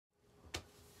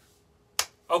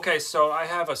Okay, so I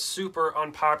have a super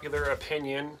unpopular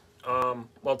opinion. Well,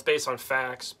 it's based on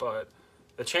facts, but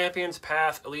the Champions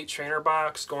Path Elite Trainer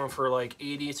Box going for like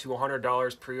 $80 to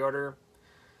 $100 pre-order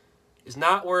is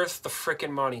not worth the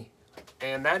frickin' money.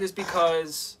 And that is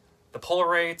because the pull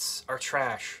rates are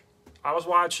trash. I was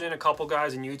watching a couple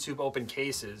guys on YouTube open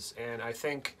cases, and I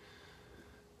think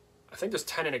there's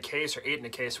 10 in a case or 8 in a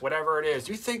case, whatever it is.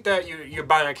 Do you think that you're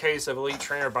buying a case of Elite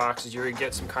Trainer boxes, you're going to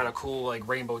get some kind of cool like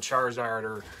Rainbow Charizard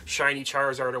or Shiny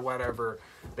Charizard or whatever?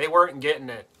 They weren't getting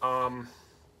it. I'm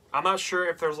not sure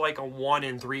if there's like a 1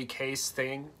 in 3 case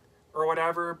thing or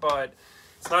whatever, but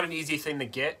it's not an easy thing to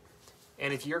get.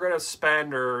 And if you're going to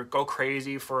spend or go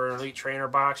crazy for an Elite Trainer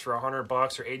box for $100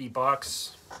 or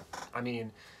 $80, I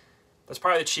mean, that's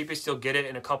probably the cheapest you'll get it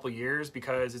in a couple years,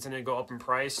 because it's going to go up in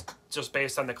price just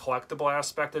based on the collectible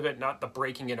aspect of it, not the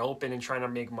breaking it open and trying to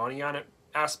make money on it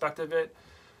aspect of it.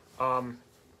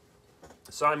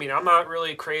 So, I mean, I'm not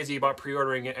really crazy about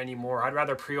pre-ordering it anymore. I'd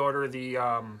rather pre-order the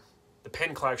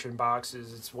pin collection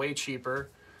boxes. It's way cheaper.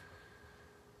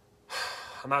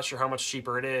 I'm not sure how much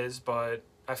cheaper it is, but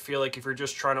I feel like if you're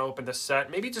just trying to open the set,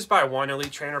 maybe just buy one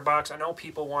Elite Trainer box. I know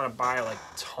people want to buy like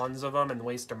tons of them and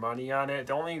waste their money on it.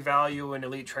 The only value in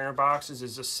Elite Trainer boxes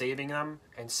is just saving them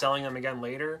and selling them again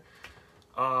later.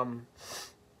 I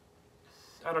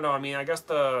don't know. I mean, I guess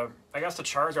the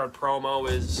Charizard promo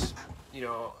is, you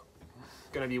know,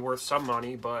 going to be worth some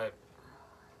money, but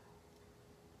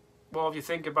well, if you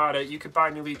think about it, you could buy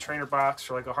an Elite Trainer box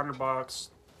for like $100,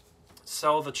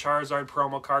 sell the Charizard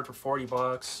promo card for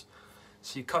 $40.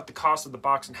 So you cut the cost of the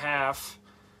box in half.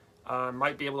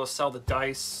 Might be able to sell the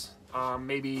dice,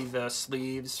 maybe the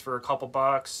sleeves for a couple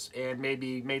bucks, and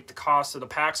maybe make the cost of the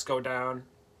packs go down.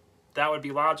 That would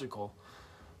be logical.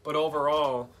 But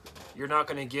overall, you're not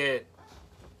going to get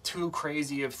too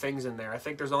crazy of things in there. I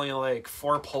think there's only like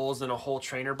 4 pulls in a whole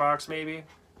trainer box, maybe,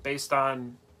 based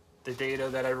on the data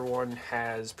that everyone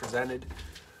has presented.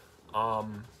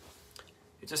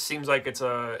 It just seems like it's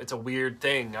a weird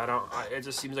thing. It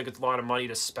just seems like it's a lot of money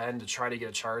to spend to try to get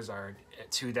a Charizard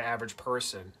to the average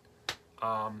person.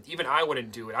 Even I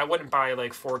wouldn't do it. I wouldn't buy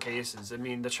like 4 cases. I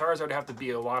mean, the Charizard would have to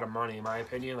be a lot of money, in my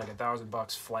opinion, like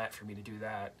 $1,000 flat for me to do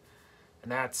that.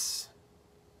 And that's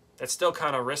still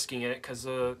kind of risking it, because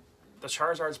the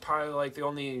Charizard's probably like the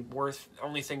only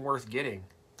thing worth getting,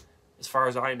 as far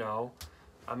as I know.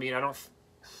 I mean,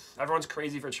 everyone's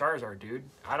crazy for Charizard, dude.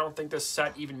 I don't think this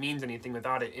set even means anything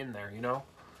without it in there, you know?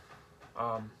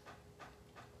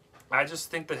 I just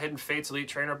think the Hidden Fates Elite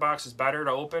Trainer box is better to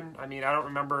open. I mean, I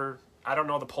don't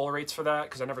know the pull rates for that,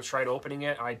 because I never tried opening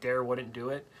it. I wouldn't do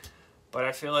it. But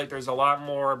I feel like there's a lot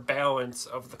more balance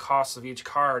of the cost of each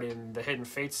card in the Hidden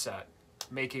Fates set,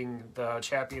 making the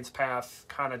Champions Path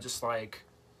kind of just like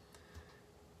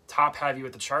top heavy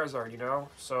with the Charizard, you know?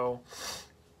 So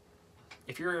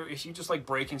if you just like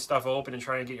breaking stuff open and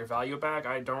trying to get your value back,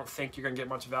 I don't think you're gonna get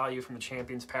much value from the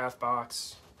Champions Path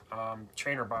box,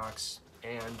 trainer box.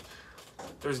 And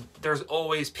there's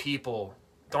always people.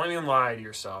 Don't even lie to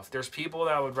yourself. There's people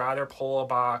that would rather pull a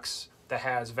box that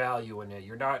has value in it.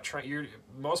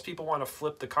 Most people want to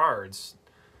flip the cards.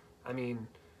 I mean,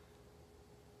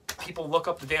 people look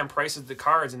up the damn prices of the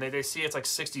cards and they see it's like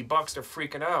 $60, they're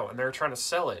freaking out and they're trying to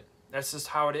sell it. That's just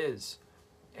how it is.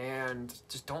 And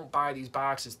just don't buy these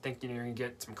boxes thinking you're going to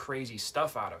get some crazy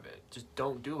stuff out of it. Just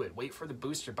don't do it. Wait for the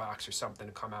booster box or something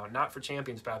to come out. Not for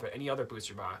Champions Path, but any other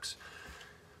booster box.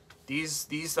 These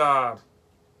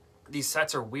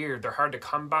sets are weird. They're hard to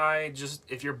come by. Just,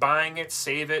 if you're buying it,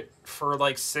 save it for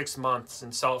like 6 months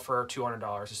and sell it for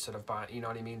 $200 instead of buying, you know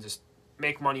what I mean? Just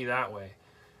make money that way.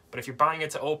 But if you're buying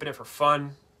it to open it for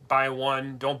fun, buy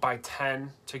 1. Don't buy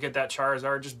 10 to get that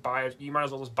Charizard. Just buy it. You might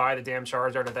as well just buy the damn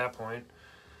Charizard at that point,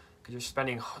 because you're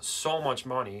spending so much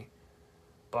money.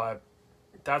 But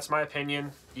that's my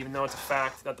opinion, even though it's a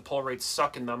fact that the pull rates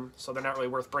suck in them, so they're not really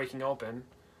worth breaking open.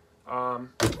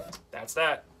 That's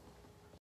that.